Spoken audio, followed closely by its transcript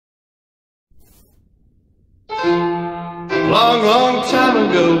long, long time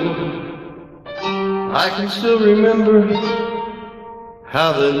ago. I can still remember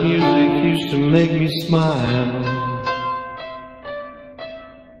how the music used to make me smile.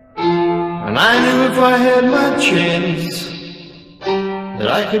 And I knew if I had my chance that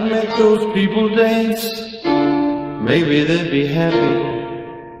I could make those people dance. Maybe they'd be happy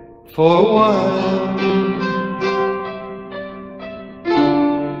for a while.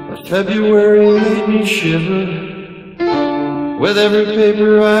 But February made me shiver with every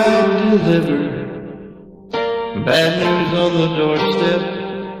paper I delivered. Bad news on the doorstep.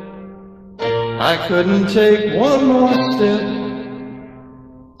 I couldn't take one more step.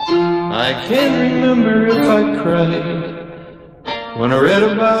 I can't remember if I cried when I read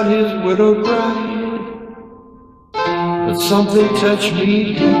about his widowed bride, but something touched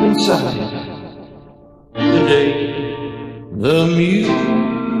me deep inside the day the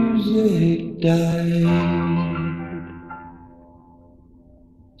music died.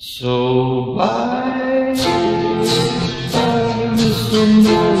 So bye, Mr.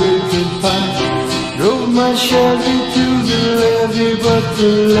 American Pie. Drove my Chevy to the levee, but the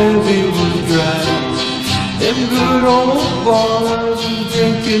levee was dry. Them good old bars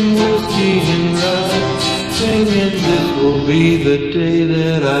drinking whiskey and rye, singing this will be the day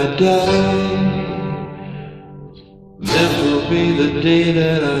that I die. This will be the day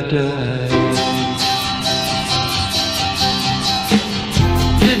that I die.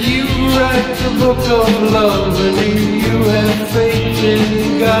 Did you write the book of love, and do you have faith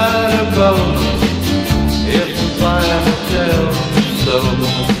in God above? If the Bible tells you so.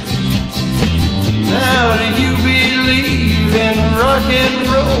 Now do you believe in rock and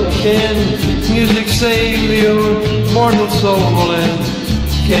roll? Can music save your mortal soul? And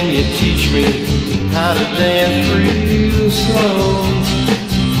can you teach me how to dance real slow?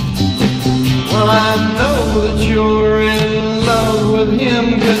 Well, I know that you're in love with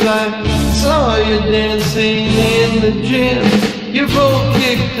him, 'cause I saw you dancing in the gym. You both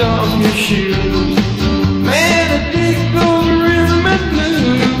kicked off your shoes. Man, I dig those rhythm and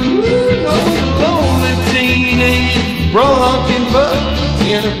blues. Those lonely teenage bronking buck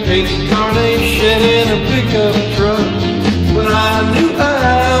in a pink carnation in a pickup truck. But I knew I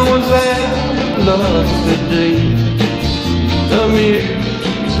was out of luck the day the music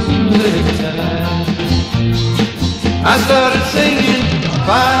died. I started singing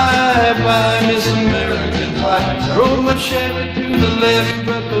bye bye Miss American Pie. Rode my Chevy to the levee,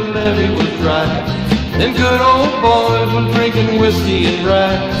 but the levee was dry. Them good old boys were drinking whiskey and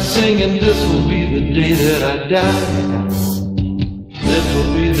rye, singing this will be the day that I die. This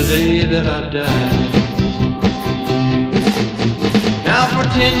will be the day that I die. Now for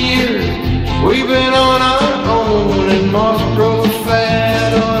 10 years we've been on our own, and moss grows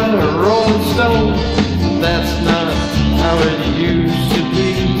fat on a rolling stone. That's not how it used to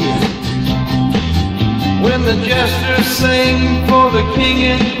be. When the jesters sing for the king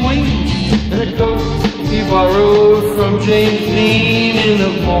and queen, and a ghost he borrowed from James Dean in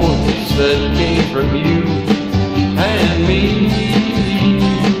a voice that came from you and me.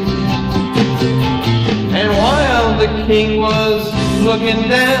 And while the king was looking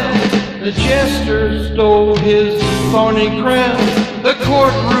down, the jester stole his thorny crown. The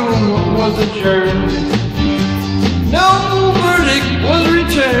courtroom was adjourned. No verdict was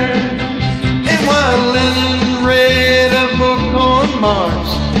returned. And while Lennon read a book on Marx,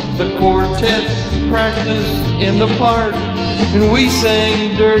 the quartet practiced in the park, and we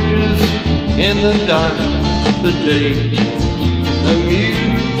sang dirges in the dark the day the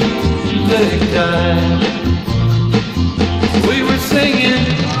music died. We were singing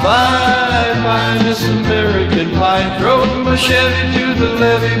bye bye Miss American Pie. Drove my Chevy to the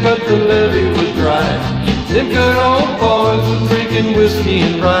levee, but the levee was dry. Them good old boys were drinking whiskey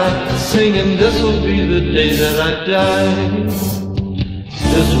and rye, singing this will be the day that I die.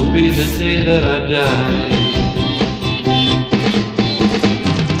 This will be the day that I die.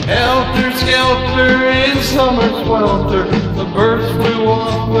 Helter skelter in summer swelter, the birds flew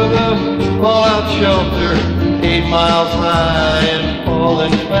off with a fallout shelter, 8 miles high and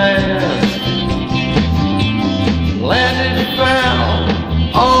falling fast. Landed foul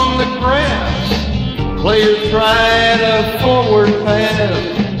on the grass. Players tried a forward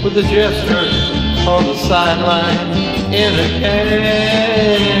pass with the jester on the sideline in a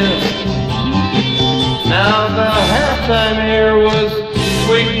cast. Now the halftime air was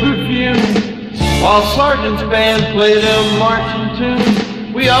sweet perfume, while Sergeant's band played a marching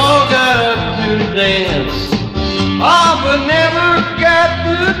tune. We all got up to dance, but never got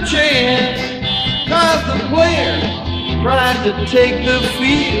the chance, 'cause the players tried to take the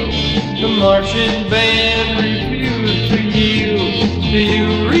field. The marching band refused to yield.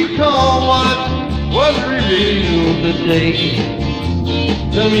 was revealed the day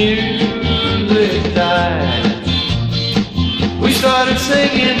the music died. We started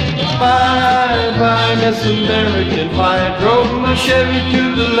singing, bye, bye, Miss American Pie. Drove my Chevy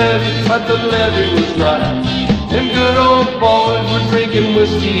to the levee, but the levee was dry. Them good old boys were drinking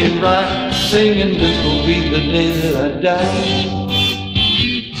whiskey and rye, singing, this will be the day that I die.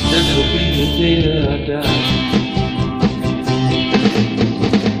 This will be the day that I die.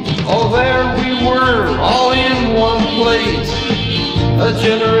 Oh, there we were, all in one place, a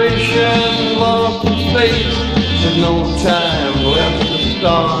generation lost in space, with no time left to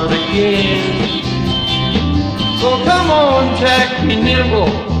start again. So come on, Jack, be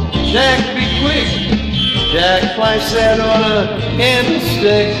nimble, Jack, be quick, Jack, Flashack on a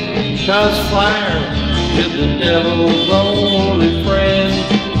candlestick, 'cause fire is the devil's only friend.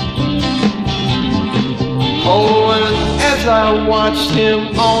 Oh, and as I watched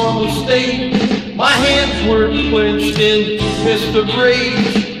him on the stage, my hands were clenched in fist of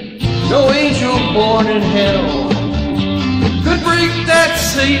rage. No angel born in hell could break that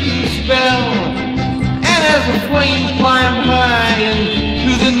Satan spell. And as the flames climbed high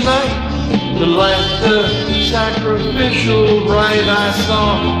into the night, to light the sacrificial rite, I saw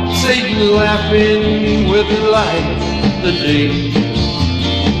Satan laughing with delight the day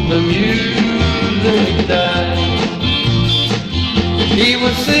the music died. He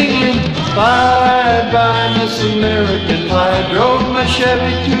was singing, bye, bye, Miss American Pie. Drove my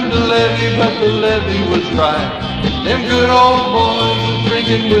Chevy to the levee, but the levee was dry. Them good old boys were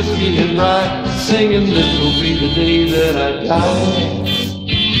drinking whiskey and rye, singing, this will be the day that I die.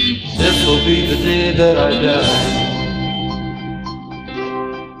 This will be the day that I die.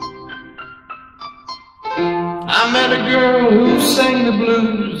 I met a girl who sang the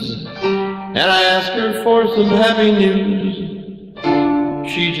blues, and I asked her for some happy news.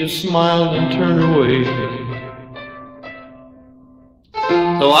 She just smiled and turned away.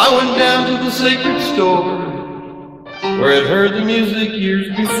 So I went down to the sacred store, where I'd heard the music years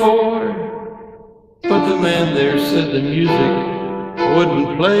before, but the man there said the music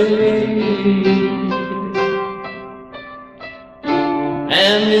wouldn't play.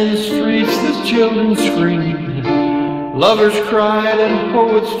 And in the streets the children screamed, lovers cried and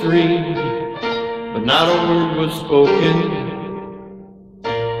poets dreamed, but not a word was spoken.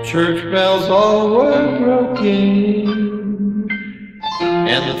 Church bells all were broken.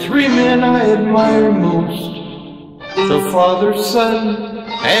 And the three men I admire most, the Father, Son,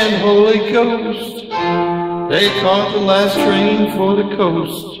 and Holy Ghost, they caught the last train for the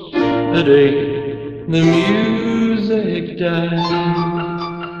coast the day the music died.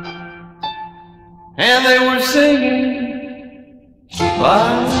 And they were singing,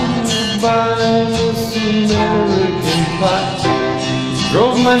 bye, bye, Miss American Pie.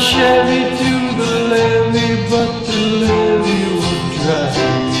 Drove my Chevy to the levee, but the levee was dry.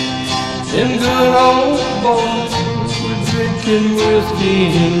 Them good old boys were drinking whiskey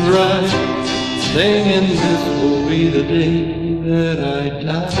and rye, singing, this will be the day that I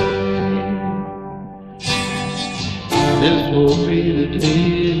die. This will be the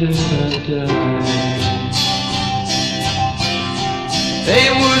day that I die. They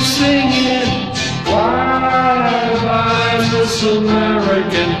were singing, bye, bye, Miss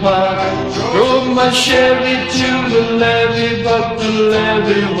American Pie. Drove my Chevy to the levee, but the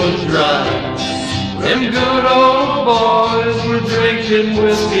levee was dry. Them good old boys were drinking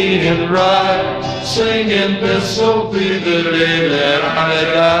whiskey and rye, singing, this'll be the day that I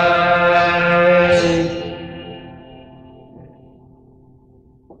die.